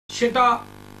সেটা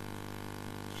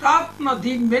রাত না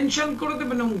দিন মেনশন করে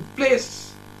দেবেন এবং প্লেস।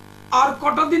 আর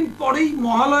কটা দিন পরেই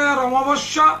মহালয়ার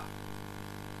অমাবস্যা।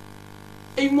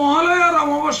 এই মহালয়ার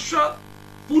অমাবস্যা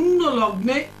পূর্ণ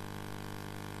লগ্নে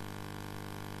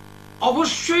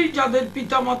অবশ্যই যাদের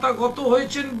পিতামাতা গত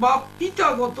হয়েছেন বা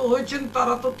পিতাগত হয়েছেন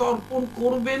তারা তো তর্পণ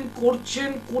করবেন, করছেন,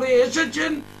 করে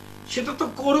এসেছেন, সেটা তো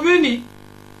করবেনই।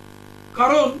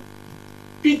 কারণ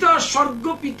পিতা স্বর্গ,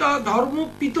 পিতা ধর্ম,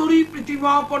 পিতরি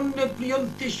প্রতিমাপন্নে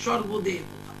প্রিয়ন্তি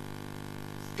সর্বদেবতা,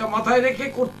 এটা মাথায় রেখে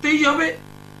করতেই হবে।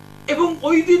 এবং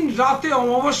ওই দিন রাতে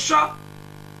অমাবস্যা,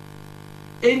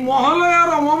 এই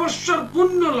মহালয়ার অমাবস্যার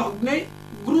পূর্ণ লগ্নে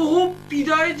গ্রহ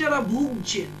পীড়ায় যারা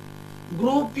ভুগছেন,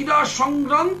 গ্রহ পীড়া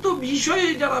সংক্রান্ত বিষয়ে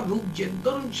যারা ভুগছেন,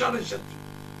 ধরুন সাড়ে-সাতি,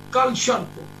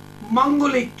 কালসর্প,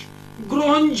 মাঙ্গলিক,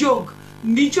 গ্রহণযোগ,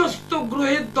 নিচস্থ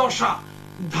গ্রহের দশা,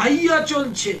 ধাইয়া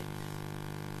চলছে,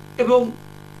 এবং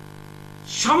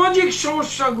সামাজিক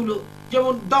সমস্যাগুলো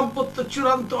যেমন দাম্পত্য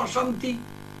চূড়ান্ত অশান্তি,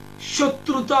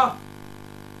 শত্রুতা,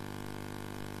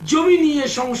 জমি নিয়ে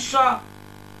সমস্যা,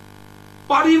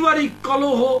 পারিবারিক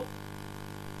কলহ,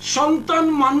 সন্তান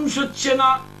মানুষ হচ্ছে না,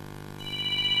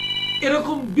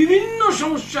 এরকম বিভিন্ন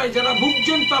সমস্যায় যারা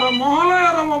ভুগছেন তারা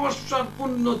মহালয়ার অমাবস্যার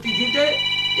পুণ্য তিথিতে,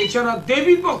 এছাড়া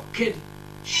দেবী পক্ষের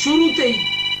শুরুতেই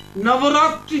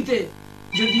নবরাত্রিতে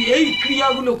যদি এই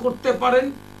ক্রিয়াগুলো করতে পারেন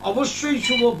অবশ্যই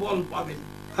শুভ ফল পাবেন।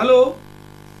 হ্যালো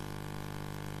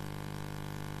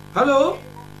হ্যালো,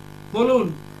 বলুন।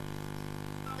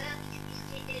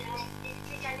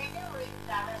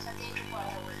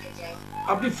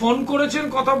 আপনি ফোন করেছেন,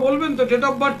 কথা বলবেন তো? ডেট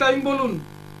অফ বার্থ, টাইম বলুন।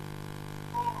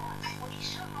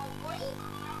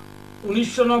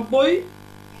 1990,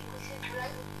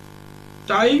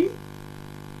 টাইম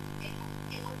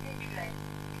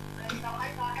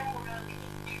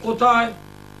কোথায়,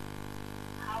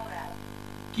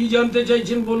 কি জানতে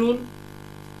চাইছেন বলুন?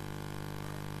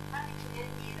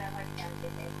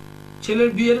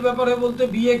 ছেলের বিয়ের ব্যাপারে বলতে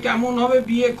বিয়ে কেমন হবে,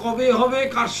 বিয়ে কবে হবে,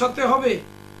 কার সাথে হবে?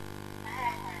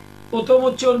 প্রথম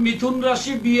হচ্ছে ওর মিথুন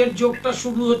রাশি, বিয়ের যোগটা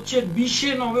শুরু হচ্ছে 20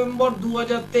 নভেম্বর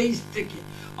 2023 থেকে,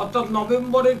 অর্থাৎ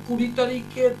নভেম্বরের 20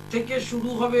 তারিখের থেকে শুরু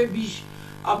হবে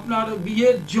আপনার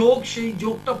বিয়ের যোগ। সেই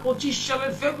যোগটা 25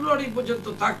 সালের ফেব্রুয়ারি পর্যন্ত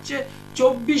থাকছে।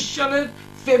 24 সালের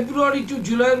ফেব্রুয়ারি টু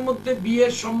জুলাইয়ের মধ্যে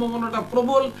বিয়ের সম্ভাবনাটা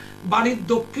প্রবল। বাড়ির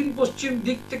দক্ষিণ পশ্চিম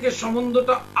দিক থেকে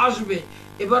সম্বন্ধটা আসবে।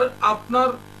 এবার আপনার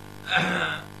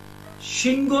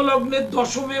সিংহ লগ্নের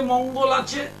দশমে মঙ্গল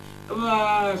আছে,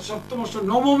 সপ্তমশ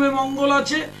নবমে মঙ্গল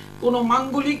আছে, কোনো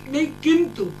মাঙ্গলিক নেই,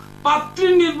 কিন্তু পাত্রী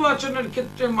নির্বাচনের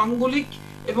ক্ষেত্রে মাঙ্গলিক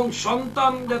এবং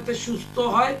সন্তান যাতে সুস্থ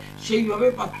হয় সেইভাবে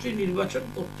পাত্রী নির্বাচন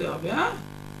করতে হবে। হ্যাঁ,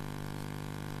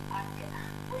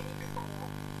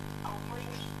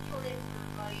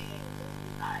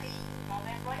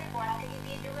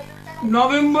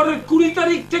 নভেম্বরের 20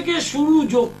 তারিখ থেকে শুরু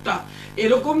যোগটা।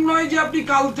 এরকম নয় যে আপনি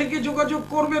কাল থেকে যোগাযোগ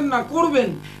করবেন না, করবেন,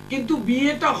 কিন্তু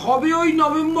বিয়েটা হবে ওই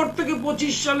নভেম্বর থেকে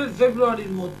 25 সালের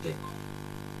ফেব্রুয়ারির মধ্যে।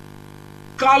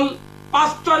 কাল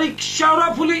 5 তারিখ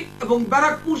শেওড়াফুলি এবং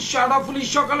ব্যারাকপুর, শেওড়াফুলি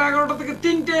সকাল 11টা থেকে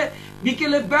 3টে,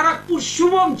 বিকেলে ব্যারাকপুর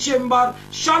শুভম চেম্বার,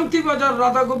 শান্তিবাজার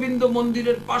রাধা গোবিন্দ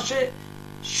মন্দিরের পাশে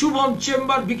শুভম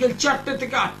চেম্বার, বিকেল 4টে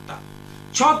থেকে 8টা।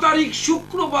 6 তারিখ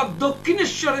শুক্রবার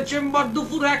দক্ষিণেশ্বরে চেম্বার,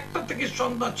 দুপুর 1টা থেকে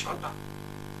সন্ধ্যা 6টা।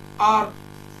 আর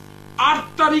 8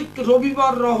 তারিখ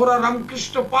রবিবার রহরা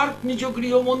রামকৃষ্ণ পার্ক নিজ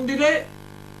গৃহ মন্দিরে।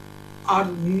 আর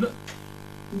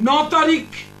 9 তারিখ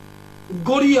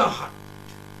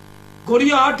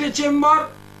গড়িয়াহাটে চেম্বার,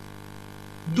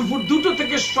 দুপুর 2টো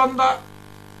থেকে সন্ধ্যা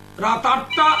রাত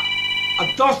 8টা। আর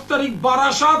 10 তারিখ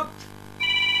বারাসাত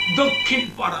দক্ষিণ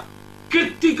পাড়া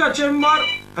কৃত্তিকা চেম্বার।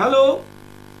 হ্যালো,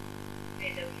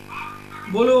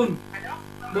 বলুন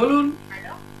বলুন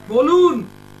বলুন,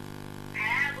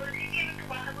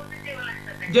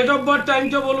 ডেট অফ বার্থ,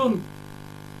 টাইমটা বলুন।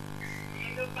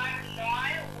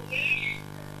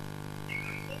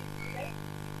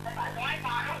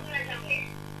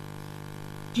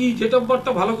 কি ডেট অফ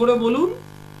বার্থটা ভালো করে বলুন।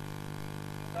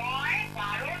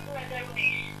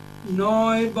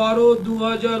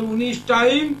 9/12/2019।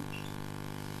 টাইম,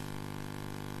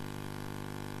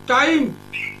 টাইম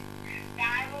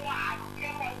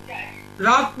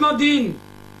রাত না দিন?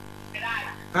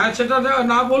 হ্যাঁ, সেটা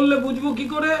না বললে বুঝবো কি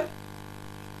করে?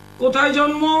 কোথায়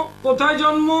জন্ম, কোথায়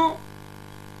জন্ম?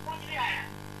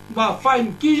 বাহ, ফাইন।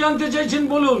 কি জানতে চাইছেন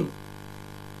বলুন।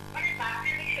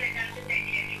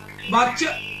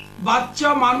 বাচ্চা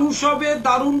মানুষ হবে,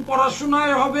 দারুণ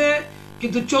পড়াশোনায় হবে,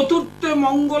 কিন্তু 4র্থে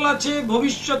মঙ্গল আছে,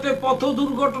 ভবিষ্যতে পথ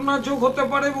দুর্ঘটনা যোগ হতে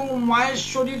পারে এবং মায়ের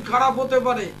শরীর খারাপ হতে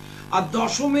পারে। আর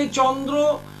 10মে চন্দ্র,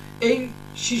 এই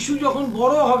শিশু যখন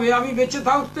বড় হবে, আমি বেঁচে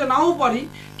থাকতে নাও পারি,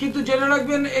 কিন্তু জেনে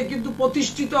রাখবেন এ কিন্তু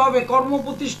প্রতিষ্ঠিত হবে, কর্ম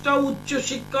প্রতিষ্ঠা, উচ্চ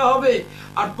শিক্ষা হবে।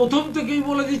 আর প্রথম থেকেই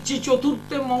বলে দিচ্ছি,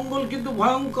 চতুর্থে মঙ্গল কিন্তু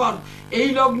ভয়ঙ্কর। এই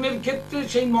লগ্নের ক্ষেত্রে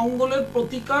সেই মঙ্গলের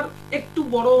প্রতিকার একটু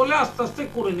বড় হলে আস্তে আস্তে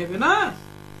করে নেবে না।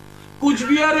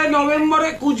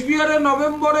 কুচবিহারে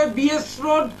নভেম্বরে বিএস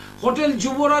রোড হোটেল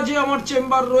যুবরাজে আমার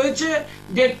চেম্বার রয়েছে,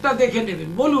 ডেটটা দেখে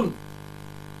নেবেন। বলুন।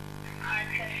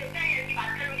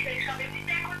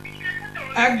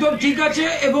 একদম ঠিক আছে,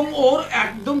 এবং ওর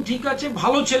একদম ঠিক আছে,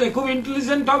 ভালো ছেলে, খুব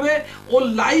ইন্টেলিজেন্ট হবে। ওর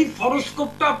লাইফ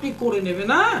হরোস্কোপটা আপনি করে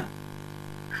নেবেন।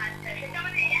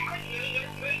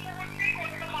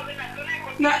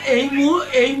 না,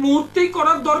 এই মুহূর্তেই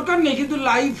করার দরকার নেই, কিন্তু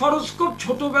লাইফ হরোস্কোপ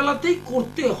ছোটবেলাতেই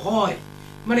করতে হয়।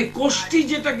 মানে কোষ্ঠী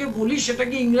যেটাকে বলি,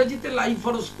 সেটাকে ইংরেজিতে লাইফ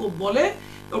হরোস্কোপ বলে,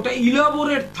 ওটা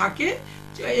ইলাবোরেট থাকে।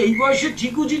 এই বয়সে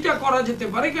ঠিকুজিটা করা যেতে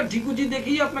পারে, কারণ ঠিকুজি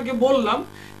দেখেই আপনাকে বললাম,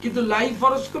 কিন্তু লাইফ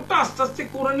হরোস্কোপটা আস্তে আস্তে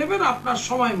করে নেবেন আপনার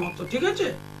সময় মতো, ঠিক আছে?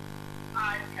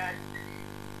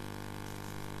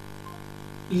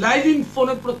 লাইভ ইন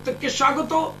ফোনে প্রত্যেককে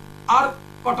স্বাগত। আর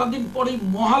কটা দিন পরেই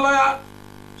মহালয়া,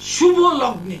 শুভ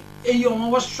লগ্নে এই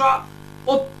অমাবস্যা,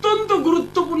 অত্যন্ত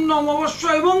গুরুত্বপূর্ণ অমাবস্যা,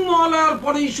 এবং মহালয়ার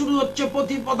পরেই শুরু হচ্ছে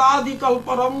প্রতিপদাদি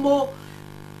কল্পারম্ভ,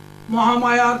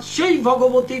 মহামায়ার সেই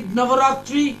ভগবতীর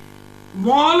নবরাত্রি।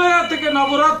 মহালয়া থেকে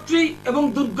নবরাত্রি এবং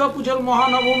দুর্গাপূজার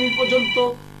মহানবমী পর্যন্ত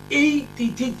এই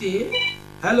তিথিতে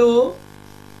হ্যালো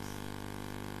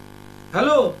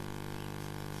হ্যালো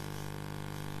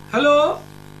হ্যালো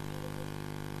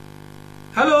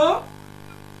হ্যালো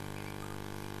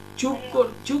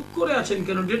চুপ করে আছেন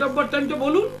কেন? ডেট অফ বার্থ টাইমটা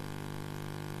বলুন।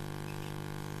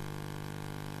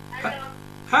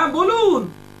 হ্যাঁ বলুন।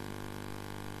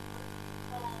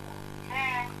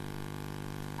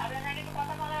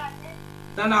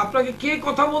 না না, আপনাকে কে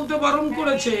কথা বলতে বারণ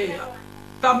করেছে?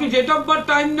 তা আপনি ডেট অফ বার্থ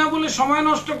টাইম না বলে সময়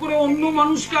নষ্ট করে অন্য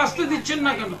মানুষকে আসতে দিচ্ছেন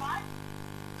না কেন?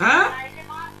 হ্যাঁ,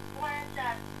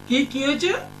 কি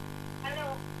হয়েছে?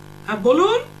 হ্যাঁ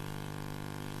বলুন।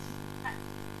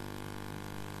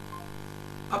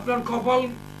 আপনার কপাল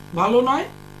ভালো নয়,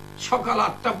 সকাল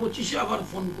 8:25 আবার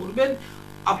ফোন করবেন।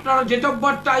 আপনারা date of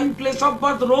birth, time, place of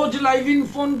birth rose live in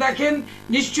phone দেখেন,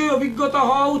 নিশ্চয়ই অভিজ্ঞতা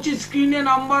হওয়া উচিত। স্ক্রিনে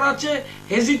নাম্বার আছে,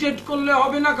 হেজিটেট করলে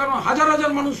হবে না, কারণ হাজার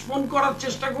হাজার মানুষ ফোন করার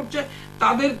চেষ্টা করছে,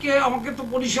 তাদেরকে আমাকে তো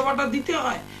পরিষেবাটা দিতে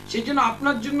হয়। সেই জন্য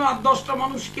আপনার জন্য 8-10টা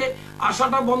মানুষকে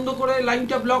আসাটা বন্ধ করে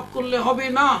লাইনটা ব্লক করলে হবে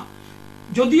না।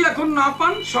 যদি এখন না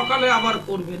পান, সকালে আবার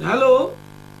করবেন। Hello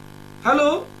hello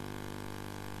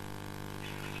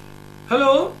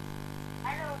hello,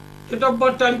 date of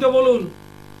birth টাইমটা বলুন।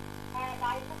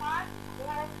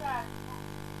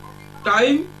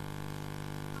 টাইম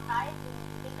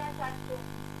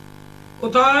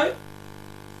কোথায়?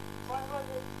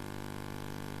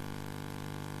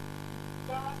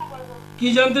 কি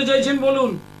জানতে চাইছেন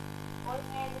বলুন।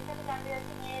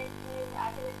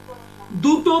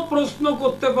 দুটো প্রশ্ন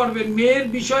করতে পারবেন। মেয়ের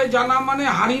বিষয়ে জানা মানে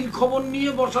হাড়ির খবর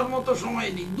নিয়ে বসার মতো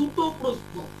সময় নেই। দুটো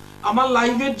প্রশ্ন, আমার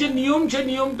লাইভের যে নিয়ম, সে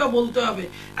নিয়মটা বলতে হবে।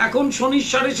 এখন শনির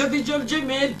 7.5 চলছে,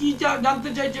 মেয়ের কি জানতে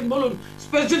চাইছেন বলুন,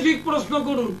 স্পেসিফিক প্রশ্ন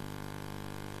করুন।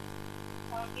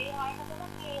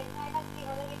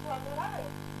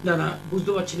 না না,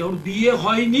 বুঝতে পারছি না, ওর বিয়ে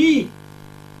হয়নি,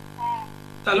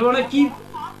 তাহলে মানে কি?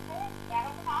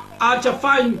 আচ্ছা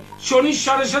ফাইন, শনির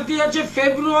 7.5 আছে।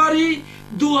 ফেব্রুয়ারি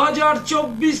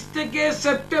 2024 থেকে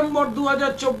সেপ্টেম্বর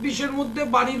 2024 মধ্যে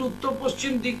বাড়ির উত্তর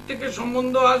পশ্চিম দিক থেকে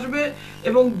সম্বন্ধ আসবে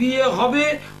এবং বিয়ে হবে।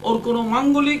 ওর কোনো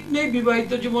মাঙ্গলিক নেই,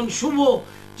 বিবাহিত জীবন শুভ,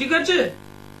 ঠিক আছে?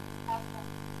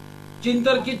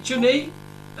 চিন্তার কিচ্ছু নেই,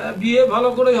 বিয়ে ভালো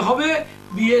করে হবে।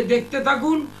 বিয়ে দেখতে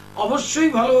থাকুন, অবশ্যই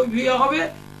ভালো বিয়ে হবে।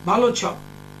 ভালো ছক।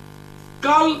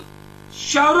 কাল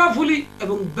শেওড়াফুলি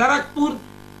এবং ব্যারাকপুর,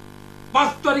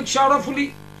 5 তারিখ শেওড়াফুলি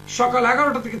সকাল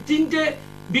 11টা থেকে 3টে,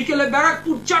 বিকেলে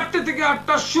ব্যারাকপুর 4টে থেকে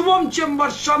 8টা, শুভম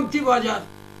চেম্বার, শান্তিবাজার,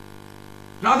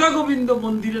 রাধা গোবিন্দ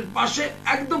মন্দিরের পাশে,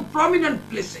 একদম প্রমিনেন্ট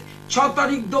প্লেসে। 6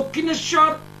 তারিখ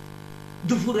দক্ষিণেশ্বর,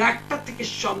 দুপুর 1টা থেকে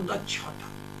সন্ধ্যা 6টা।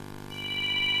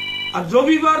 আর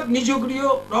রবিবার নিজগৃহ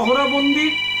রহরা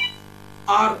মন্দির।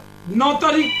 আর 9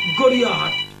 তারিখ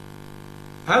গড়িয়াহাট।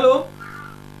 হ্যালো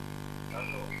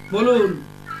বলুন,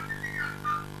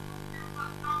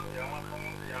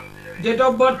 ডেট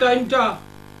অফ বার্থ টাইমটা।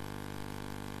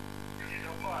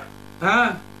 হ্যাঁ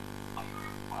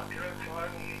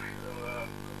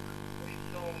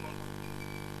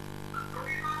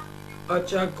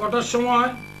আচ্ছা, কটার সময়?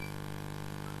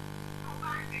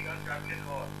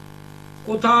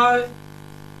 কোথায়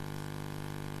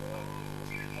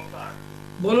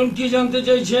বলুন, কি জানতে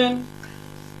চাইছেন?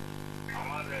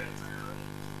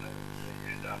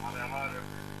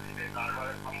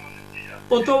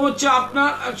 প্রথম হচ্ছে আপনার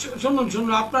শুনুন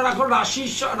শুনুন, আপনার এখন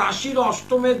রাশির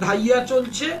অষ্টমে ধাইয়া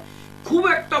চলছে, খুব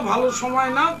একটা ভালো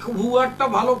সময় না, খুব একটা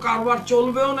ভালো কারবার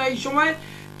চলবেও না এই সময়,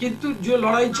 কিন্তু যে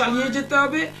লড়াই চালিয়ে যেতে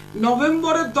হবে।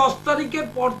 নভেম্বরের 10 তারিখের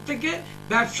পর থেকে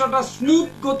ব্যবসাটা স্মুথ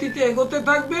গতিতে এগোতে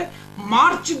থাকবে।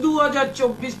 মার্চ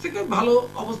 2024 থেকে ভালো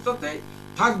অবস্থাতে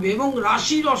থাকবে, এবং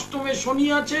রাশির অষ্টমে শনি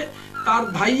আছে, তার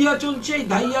ধাইয়া চলছে, এই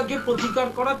ধাইয়াকে প্রতিকার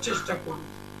করার চেষ্টা করুন।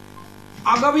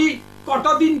 আগামী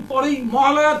কটা দিন পরেই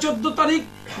মহালয়া 14 তারিখ,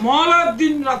 মহালয়ার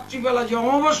দিন রাত্রিবেলা যে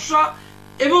অমাবস্যা,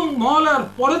 এবং মহালয়ার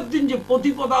পরের দিন যে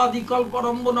প্রতিপদা আদি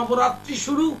কল্পারম্ভ নবরাত্রি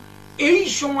শুরু, এই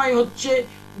সময় হচ্ছে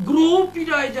গ্রহ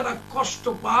পীড়ায় যারা কষ্ট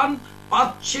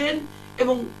পাচ্ছেন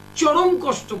এবং চরম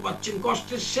কষ্ট পাচ্ছেন,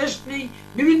 কষ্টের শেষ নেই,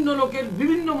 বিভিন্ন লোকের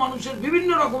বিভিন্ন মানুষের বিভিন্ন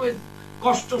রকমের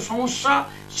কষ্ট সমস্যা,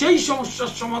 সেই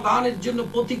সমস্যার সমাধানের জন্য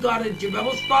প্রতিকারের যে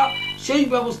ব্যবস্থা, সেই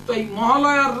ব্যবস্থাই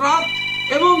মহালয়ার রাত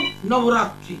এবং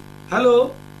নবরাত্রি। হ্যালো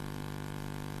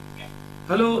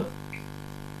হ্যালো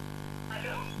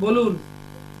বলুন,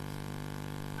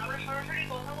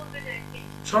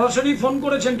 সরাসরি ফোন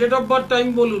করেছেন, ডেট অফ বার্থ টাইম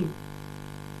বলুন।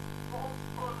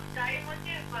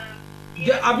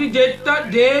 আপনি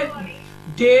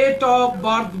ডেট অফ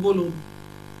বার্থ বলুন।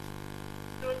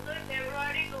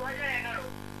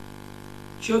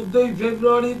 14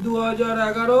 ফেব্রুয়ারি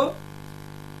 2011।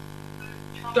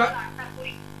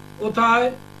 কোথায়?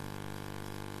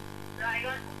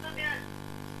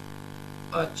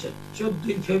 আচ্ছা,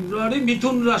 14 ফেব্রুয়ারি,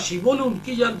 মিথুন রাশি। বলুন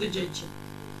কি জানতে চাইছেন?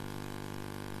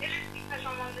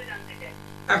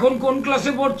 এখন কোন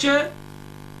ক্লাসে পড়ছে?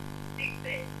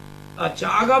 আচ্ছা,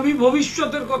 আগামী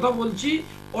ভবিষ্যতের কথা বলছি।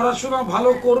 পড়াশোনা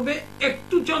ভালো করবে,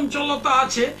 একটু চঞ্চলতা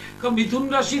আছে, কারণ মিথুন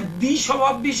রাশির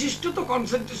স্বভাব বিশিষ্ট, তো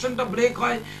কনসেন্ট্রেশনটা ব্রেক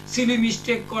হয়, সিলি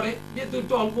মিস্টেক করে, যেহেতু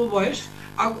একটু অল্প বয়স।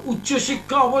 আর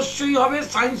উচ্চশিক্ষা অবশ্যই হবে,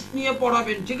 সায়েন্স নিয়ে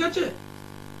পড়াবেন, ঠিক আছে?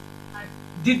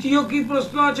 দ্বিতীয় কি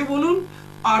প্রশ্ন আছে বলুন?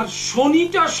 আর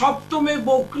শনিটা সপ্তমে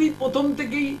বক্রী, প্রথম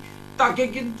থেকেই তাকে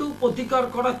কিন্তু প্রতিকার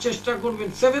করার চেষ্টা করবেন।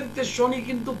 7th শনি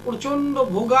কিন্তু প্রচন্ড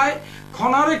ভোগায়।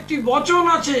 খনার একটি বচন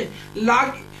আছে,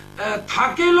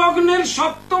 থাকে লগ্নের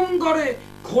সপ্তম ঘরে,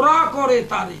 খোরা করে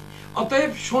তারে।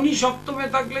 অতএব শনি সপ্তমে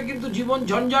থাকলে কিন্তু জীবন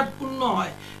ঝঞ্ঝাটপূর্ণ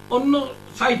হয় অন্য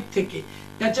সাইড থেকে।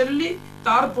 ন্যাচারালি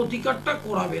তার প্রতিকারটা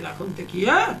করাবেন এখন থেকে।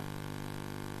 হ্যাঁ,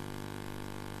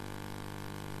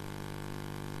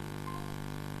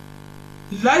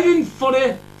 লাইভ ইনফোরে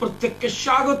প্রত্যেককে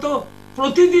স্বাগত।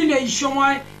 প্রতিদিন এই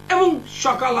সময় এবং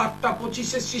সকাল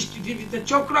 8:25 সৃষ্টি টিভিতে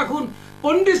চোখ রাখুন।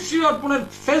 পণ্ডিত শ্রী অর্পণের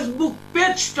ফেসবুক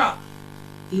পেজটা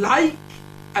লাইক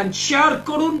এন্ড শেয়ার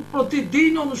করুন।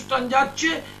 প্রতিদিন অনুষ্ঠান যাচ্ছে,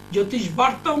 জ্যোতিষ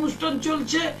বার্তা অনুষ্ঠান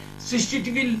চলছে, সৃষ্টি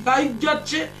টিভি লাইভ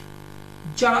যাচ্ছে।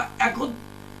 যারা এখন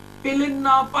পেলেন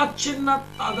না, পাচ্ছেন না,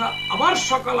 তারা আবার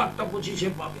সকাল 8:25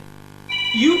 পাবেন।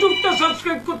 ইউটিউবটা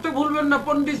সাবস্ক্রাইব করতে ভুলবেন না,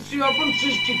 পণ্ডিত শ্রী অর্পণ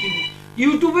সৃষ্টি টিভি।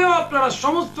 ইউটিউবেও আপনারা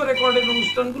সমস্ত রেকর্ডেড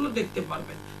অনুষ্ঠানগুলো দেখতে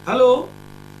পারবেন। হ্যালো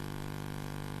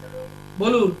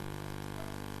বলুন।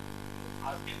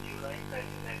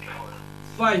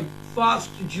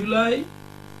 1st July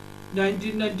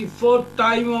 1994।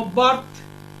 Time of birth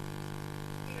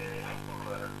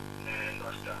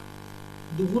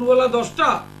দুপুরবেলা 10টা।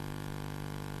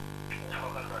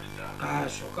 হ্যাঁ,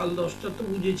 সকাল 10টা তো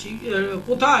বুঝেছি।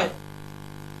 কোথায়?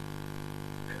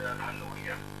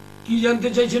 কি জানতে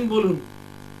চাইছেন বলুন।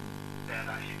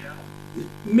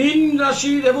 মীন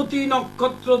রাশি, রেবতী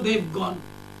নক্ষত্র, দেবগণ।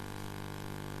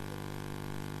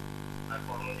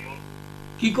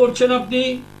 কি করছেন আপনি?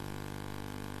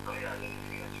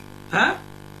 হ্যাঁ,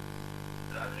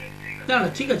 না না,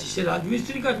 ঠিক আছে, সে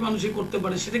রাজমিস্ত্রি কাজ মানুষে করতে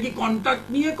পারে। সেটা কি কন্ট্রাক্ট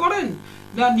নিয়ে করেন,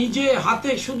 না নিজে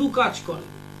হাতে শুধু কাজ করেন?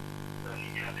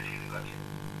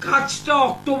 কাজটা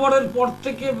অক্টোবরের পর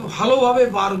থেকে ভালোভাবে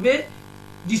বাড়বে,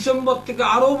 ডিসেম্বর থেকে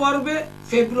আরো বাড়বে,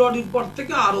 ফেব্রুয়ারির পর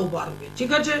থেকে আরো বাড়বে,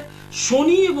 ঠিক আছে?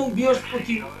 শনি এবং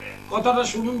বৃহস্পতি, কথাটা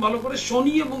শুনুন ভালো করে,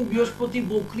 শনি এবং বৃহস্পতি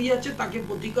বক্রী আছে, তাকে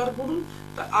প্রতিকার করুন।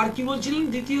 আর কি বলছিলেন?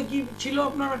 দ্বিতীয় কি ছিল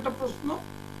আপনার একটা প্রশ্ন?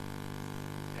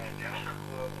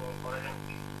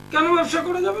 কেন ব্যবসা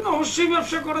করা যাবে না? অবশ্যই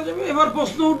ব্যবসা করা যাবে। এবার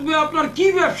প্রশ্ন উঠবে আপনার কি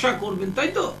ব্যবসা করবেন,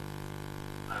 তাই তো?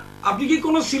 আপনি কি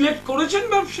কোনো সিলেক্ট করেছেন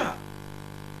ব্যবসা?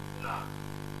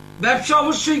 ব্যবসা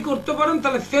অবশ্যই করতে পারেন।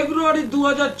 তাহলে ফেব্রুয়ারি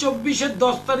 2024-এর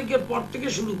 10 তারিখের পর থেকে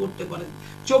শুরু করতে পারেন।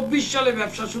 24 সালে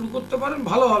ব্যবসা শুরু করতে পারেন,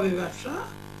 ভালো হবে ব্যবসা।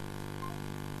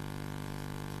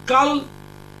 কাল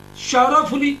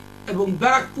শেওড়াফুলি এবং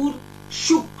ব্যারাকপুর,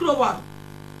 শুক্রবার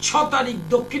 6 তারিখ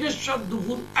দক্ষিণেশ্বর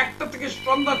দুপুর 1টা থেকে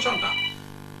সন্ধ্যা 6টা।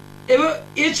 এবার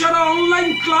এছাড়া অনলাইন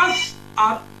ক্লাস,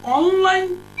 আর অনলাইন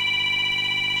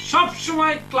সব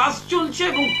সময় ক্লাস চলছে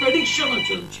এবং প্রেডিকশনও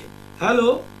চলছে। হ্যালো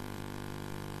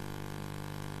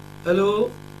হ্যালো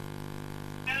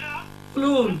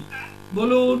বলুন।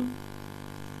 বলুন।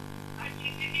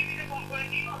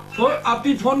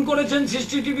 আপনি ফোন করেছেন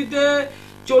সৃষ্টি টিভিতে,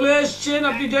 চলে এসছেন,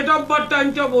 আপনি ডেট অফ বার্থ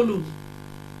টাইমটা বলুন।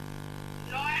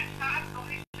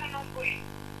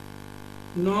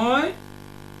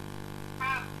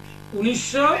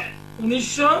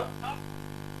 9/19/1900।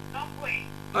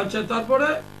 আচ্ছা, তারপরে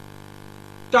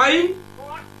টাইম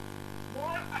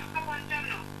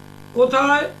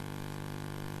কোথায়,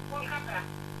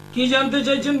 কি জানতে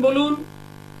চাইছেন বলুন।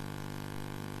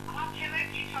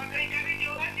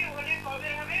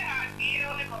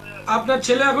 আপনার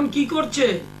ছেলে এখন কি করছে?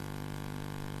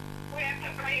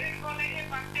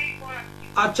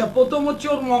 আচ্ছা, প্রথম হচ্ছে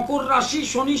ওর মকর রাশি,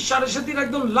 শনি 7.5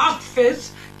 একদম লাস্ট ফেজ।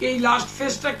 এই লাস্ট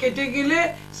ফেজটা কেটে গেলে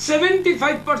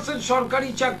 75% সরকারি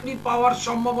চাকরি পাওয়ার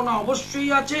সম্ভাবনা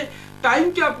অবশ্যই আছে।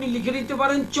 টাইমটা আপনি লিখে নিতে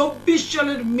পারেন 24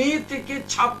 সালের মে থেকে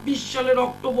 26 সালের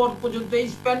অক্টোবর পর্যন্ত, এই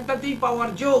স্প্যানটাতেই পাওয়ার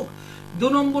যোগ। 2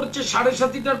 নম্বর হচ্ছে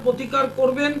 7.5টার প্রতিকার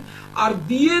করবেন। আর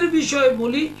বিয়ের বিষয়ে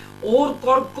বলি, ওর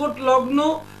কর্কট লগ্ন,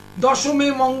 10মে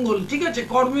মঙ্গল, ঠিক আছে,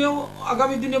 কর্মেও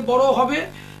আগামী দিনে বড় হবে,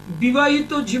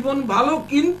 বিবাহিত জীবন ভালো,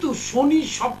 কিন্তু শনি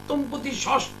সপ্তমপতি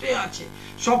ষষ্ঠে আছে।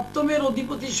 সপ্তমের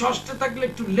অধিপতি ষষ্ঠে থাকলে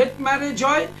একটু লেট ম্যারেজ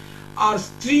হয় আর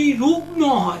স্ত্রী রুগ্ন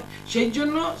হয়, সেই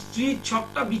জন্য স্ত্রীর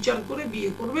ছকটা বিচার করে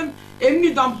বিয়ে করবেন, এমনি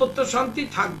দাম্পত্য শান্তি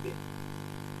থাকবে।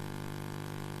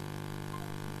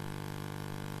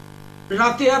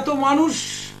 রাতে এত মানুষ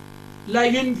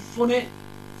লাইভ ইন ফোনে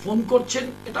ফোন করছেন,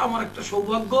 এটা আমার একটা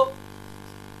সৌভাগ্য।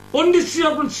 পণ্ডিত শ্রী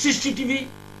অর্পণ সৃষ্টি টিভি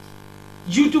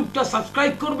ইউটিউবটা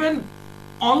সাবস্ক্রাইব করবেন।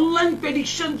 অনলাইন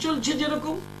প্রেডিকশন চলছে,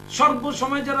 যেরকম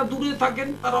সর্বসময় যারা দূরে থাকেন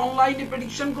তারা অনলাইনে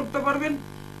প্রেডিকশন করতে পারবেন।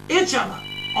 এছাড়া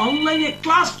অনলাইনে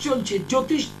ক্লাস চলছে,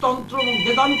 জ্যোতিষ, তন্ত্র এবং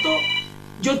বেদান্ত,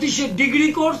 জ্যোতিষের ডিগ্রি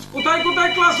কোর্স। কোথায়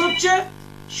কোথায় ক্লাস হচ্ছে?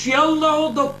 শিয়ালদহ,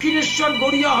 দক্ষিণেশ্বর,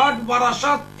 গড়িয়াহাট,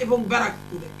 বারাসাত এবং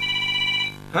ব্যারাকপুরে।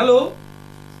 হ্যালো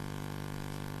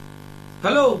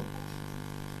হ্যালো,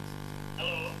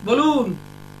 বলুন।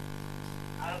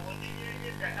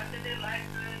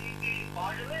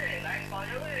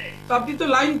 আপনি তো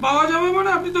লাইন পাওয়া যাবে মানে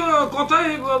আপনি তো কথায়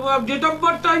ডেট অফ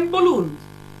বার্থ টাইম বলুন।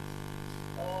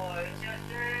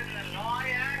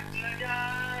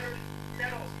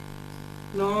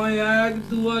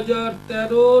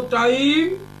 9/1/2013। টাইম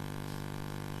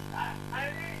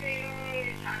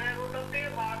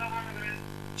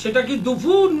সেটা কি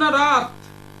দুপুর না রাত?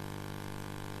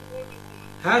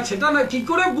 হ্যাঁ, সেটা না কি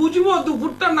করে বুঝবো?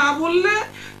 দুপুরটা না বললে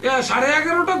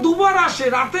 11:30টা দুবার আসে,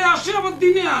 রাতে আসে আবার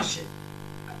দিনে আসে।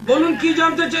 বলুন কি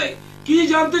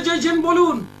জানতে চাইছেন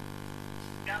বলুন।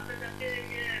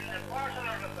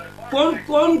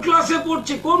 কোন ক্লাসে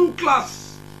পড়ছে, কোন ক্লাস?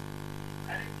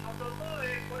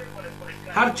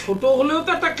 আর ছোট হলেও তো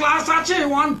একটা ক্লাস আছে,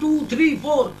 1 2 3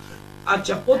 4।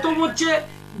 আচ্ছা, প্রথম হচ্ছে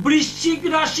বৃশ্চিক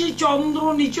রাশি, চন্দ্র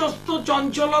নিচস্থ,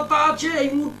 চঞ্চলতা আছে, এই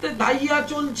মুহূর্তে ধাইয়া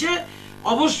চলছে।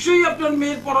 অবশ্যই আপনার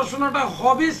মেয়ের পড়াশোনাটা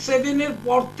হবে, 7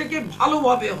 পর থেকে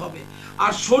ভালোভাবে হবে,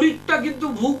 আর শরীরটা কিন্তু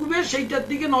ভুগবে, সেইটার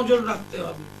দিকে নজর রাখতে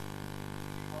হবে।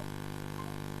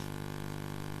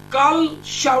 কাল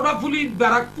শেওড়াফুলি,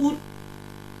 ব্যারাকপুর,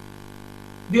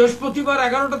 বৃহস্পতিবার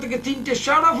 11টা থেকে 3টে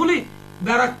শেওড়াফুলি,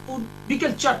 ব্যারাকপুর,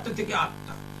 বিকেল 4টে থেকে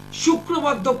 8টা।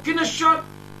 শুক্রবার দক্ষিণেশ্বর,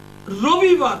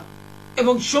 রবিবার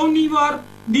এবং শনিবার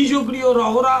নিজগৃহ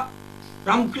রহরা,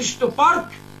 রামকৃষ্ণ পার্ক।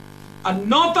 আর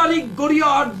 9 তারিখ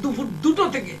গড়িয়াহাট, দুপুর 2টো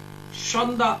থেকে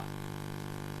সন্ধ্যা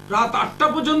রাত 8টা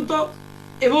পর্যন্ত।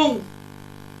 এবং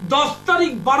 10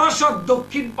 তারিখ বারাসাত,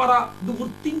 দক্ষিণ পাড়া, দুপুর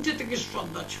 3টে থেকে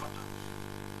সন্ধ্যা 6টা।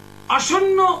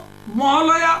 আসন্ন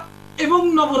মহালয়া এবং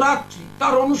নবরাত্রি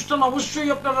তার অনুষ্ঠান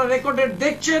অবশ্যই আপনারা রেকর্ডেড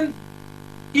দেখছেন।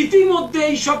 ইতিমধ্যে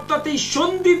এই সপ্তাহতেই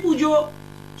সন্ধি পুজো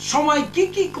সময় কি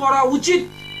কি করা উচিত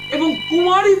এবং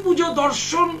কুমারী পুজো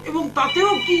দর্শন এবং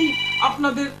তাতেও কি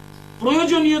আপনাদের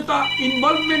প্রয়োজনীয়তা,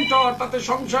 ইনভলভমেন্ট হওয়া, তাতে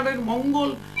সংসারের মঙ্গল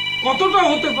কতটা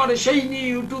হতে পারে, সেই নিয়ে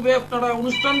ইউটিউবে আপনারা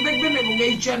অনুষ্ঠান দেখবেন এবং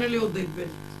এই চ্যানেলেও দেখবেন।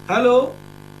 হ্যালো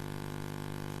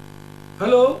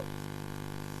হ্যালো,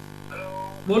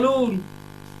 বলুন।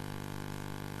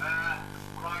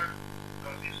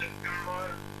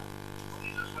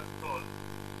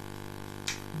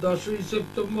 10ই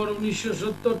সেপ্টেম্বর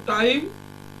 1970। টাইম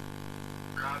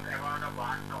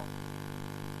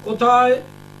কোথায়,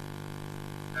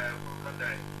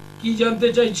 কি জানতে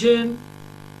চাইছেন?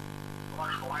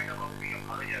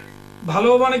 ভালো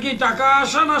মানে কি টাকা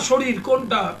আসা না শরীর,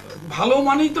 কোনটা? ভালো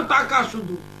মানেই তো টাকা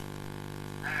শুধু।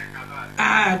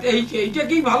 হ্যাঁ,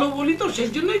 এইটাকেই ভালো বলি, তো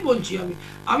সেই জন্যই বলছি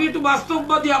আমি একটু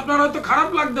বাস্তববাদী। আপনার হয়তো খারাপ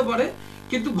লাগতে পারে,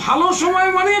 কিন্তু ভালো সময়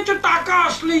মানে হচ্ছে টাকা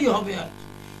আসলেই হবে আর কি।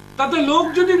 তাতে লোক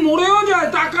যদি মরেও যায়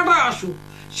টাকাটা আসবে। আসুক,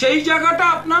 সেই জায়গাটা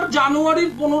আপনার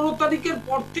জানুয়ারির 15 তারিখের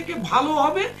পর থেকে ভালো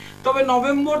হবে। তবে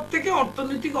নভেম্বর থেকে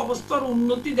অর্থনৈতিক অবস্থার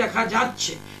উন্নতি দেখা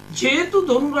যাচ্ছে, যেহেতু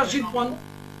ধনুরাশির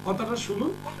কথাটা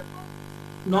শুনুন,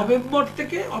 নভেম্বর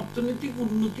থেকে অর্থনৈতিক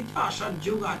উন্নতিটা আসার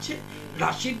যোগ আছে।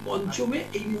 রাশির পঞ্চমে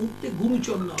এই মুহূর্তে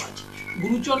গুরুচণ্ডাল আছে,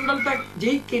 গুরুচণ্ডালটা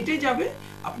যেই কেটে যাবে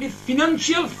আপনি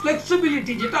ফিনান্সিয়াল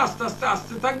ফ্লেক্সিবিলিটি যেটা আস্তে আস্তে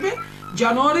আসতে থাকবে,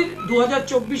 জানুয়ারির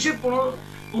 2024-এর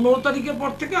 15 তারিখের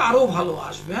পর থেকে আরো ভালো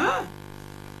আসবে। হ্যাঁ,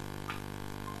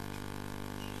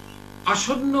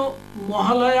 আসন্ন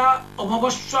মহালয়া,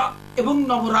 অমাবস্যা এবং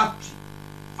নবরাত্রি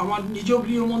আমার নিজ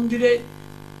গৃহ মন্দিরে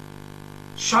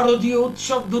শারদীয়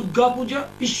উৎসব দুর্গা পূজা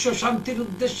বিশ্ব শান্তির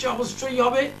উদ্দেশ্যে অবশ্যই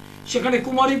হবে। সেখানে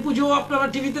কুমারী পুজো আপনারা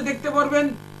টিভিতে দেখতে পারবেন,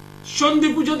 সন্ধি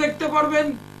পুজো দেখতে পারবেন,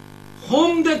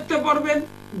 হোম দেখতে পারবেন,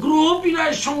 গ্রহ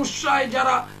পীড়ায় সমস্যায়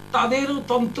যারা তাদেরও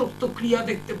তন্ত্রোক্ত ক্রিয়া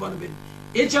দেখতে পারবেন।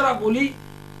 এছাড়া বলি,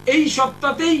 এই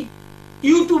সপ্তাহতেই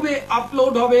ইউটিউবে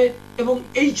আপলোড হবে এবং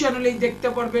এই চ্যানেলেই দেখতে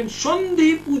পারবেন সন্ধি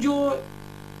পুজো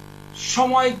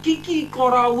সময় কি কি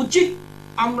করা উচিত।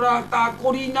 আমরা তা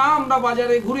করি না, আমরা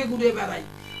বাজারে ঘুরে ঘুরে বেড়াই।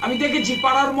 আমি দেখেছি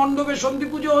পাড়ার মণ্ডপে সন্ধি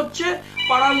পুজো হচ্ছে,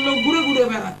 পাড়ার লোক ঘুরে ঘুরে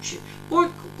বেড়াচ্ছে,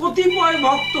 কতিপয়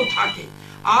ভক্ত থাকে।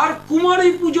 আর কুমারী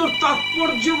পুজোর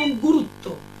তাৎপর্য এবং গুরুত্ব।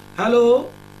 হ্যালো,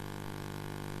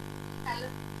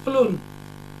 বলুন।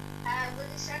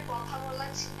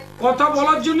 কথা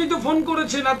বলার জন্যই তো ফোন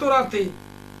করেছেন এত রাতে।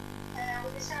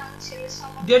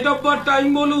 ডেট অফ বার্থ, টাইম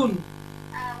বলুন।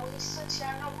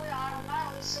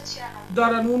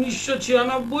 দাঁড়ান,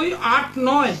 1996,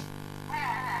 8/9।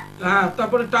 হ্যাঁ,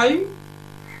 তারপরে টাইম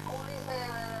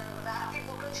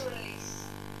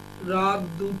রাত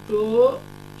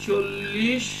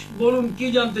 2:40। বলুন, কি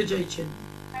জানতে চাইছেন?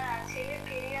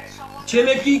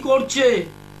 ছেলে কি করছে?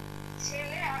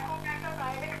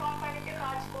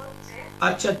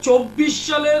 আচ্ছা, 24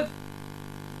 সালের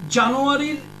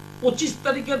জানুয়ারির 25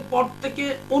 তারিখের পর থেকে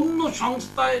অন্য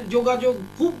সংস্থায় যোগাযোগ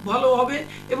খুব ভালো হবে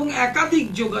এবং একাধিক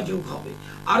যোগাযোগ হবে।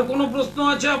 আর কোনো প্রশ্ন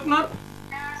আছে আপনার?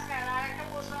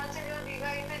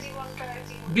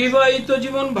 বিবাহিত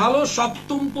জীবন ভালো।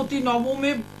 সপ্তমপতি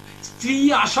নবমে স্ত্রী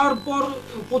আসার পর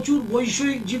প্রচুর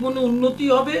বৈষয়িক জীবনে উন্নতি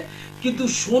হবে, কিন্তু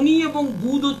শনি এবং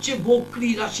বুধ হচ্ছে বক্রী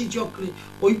রাশি চক্রে,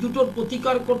 ওই দুটোর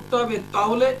প্রতিকার করতে হবে।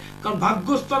 তাহলে, কারণ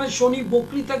ভাগ্যস্থানে শনি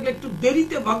বক্রী থাকলে একটু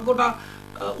দেরিতে ভাগ্যটা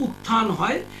উত্থান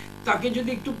হয়, তাকে যদি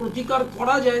একটু প্রতিকার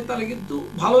করা যায় তাহলে কিন্তু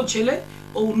ভালো ছেলে,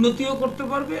 ও উন্নতিও করতে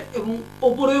পারবে এবং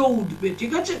ওপরেও উঠবে।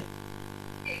 ঠিক আছে,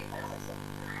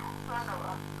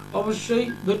 অবশ্যই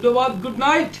ধন্যবাদ। Good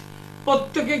night.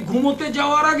 প্রত্যেকে ঘুমোতে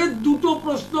যাওয়ার আগে দুটো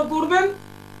প্রশ্ন করবেন,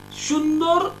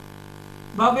 সুন্দর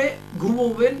ভাবে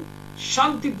ঘুমোবেন,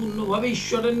 শান্তিপূর্ণভাবে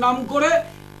ঈশ্বরের নাম করে।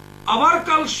 আবার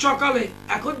কাল সকালে,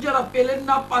 এখন যারা পেলেন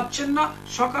না, পাচ্ছেন না,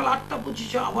 সকাল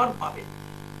 8:25-এ আবার পাবেন।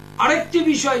 আরেকটি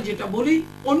বিষয় যেটা বলি,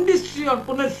 পণ্ডিত শ্রী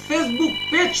অর্পণের ফেসবুক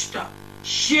পেজটা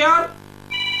শেয়ার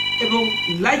এবং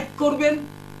লাইক করবেন।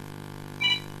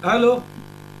 হ্যালো,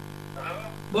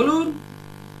 বলুন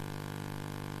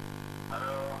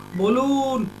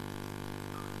বলুন।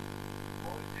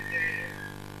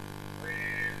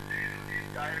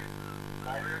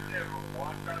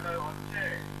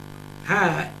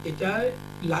 হ্যাঁ, এটা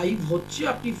লাইভ হচ্ছে,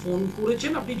 আপনি ফোন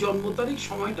করেছেন, আপনি জন্ম তারিখ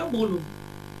সময়টা বলুন।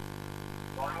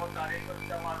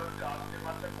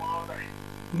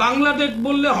 বাংলা ডেট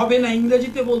বললে হবে না,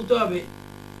 ইংরেজিতে বলতে হবে।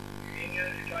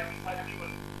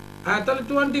 হ্যাঁ, তাহলে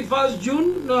 21 জুন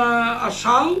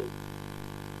সাল।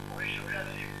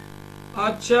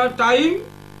 আচ্ছা, টাইম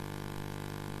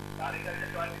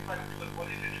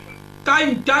টাইম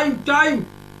টাইম টাইম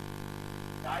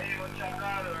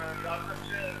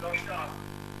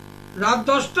রাত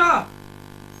 10টা।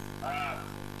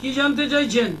 কি জানতে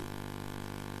চাইছেন?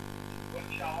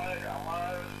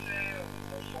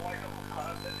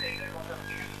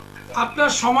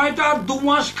 আপনার সময়টা আর 2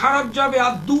 মাস খারাপ যাবে,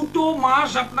 আর 2 মাস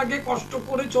আপনাকে কষ্ট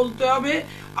করে চলতে হবে,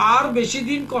 আর বেশি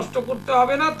দিন কষ্ট করতে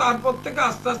হবে না। তারপর থেকে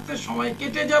আস্তে আস্তে সময়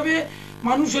কেটে যাবে।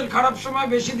 মানুষের খারাপ সময়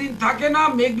বেশি দিন থাকে না,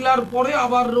 মেঘলার পরে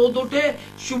আবার রোদ ওঠে।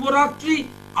 শুভরাত্রি,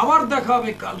 আবার দেখা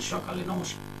হবে কাল সকালে।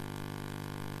 নমস্কার।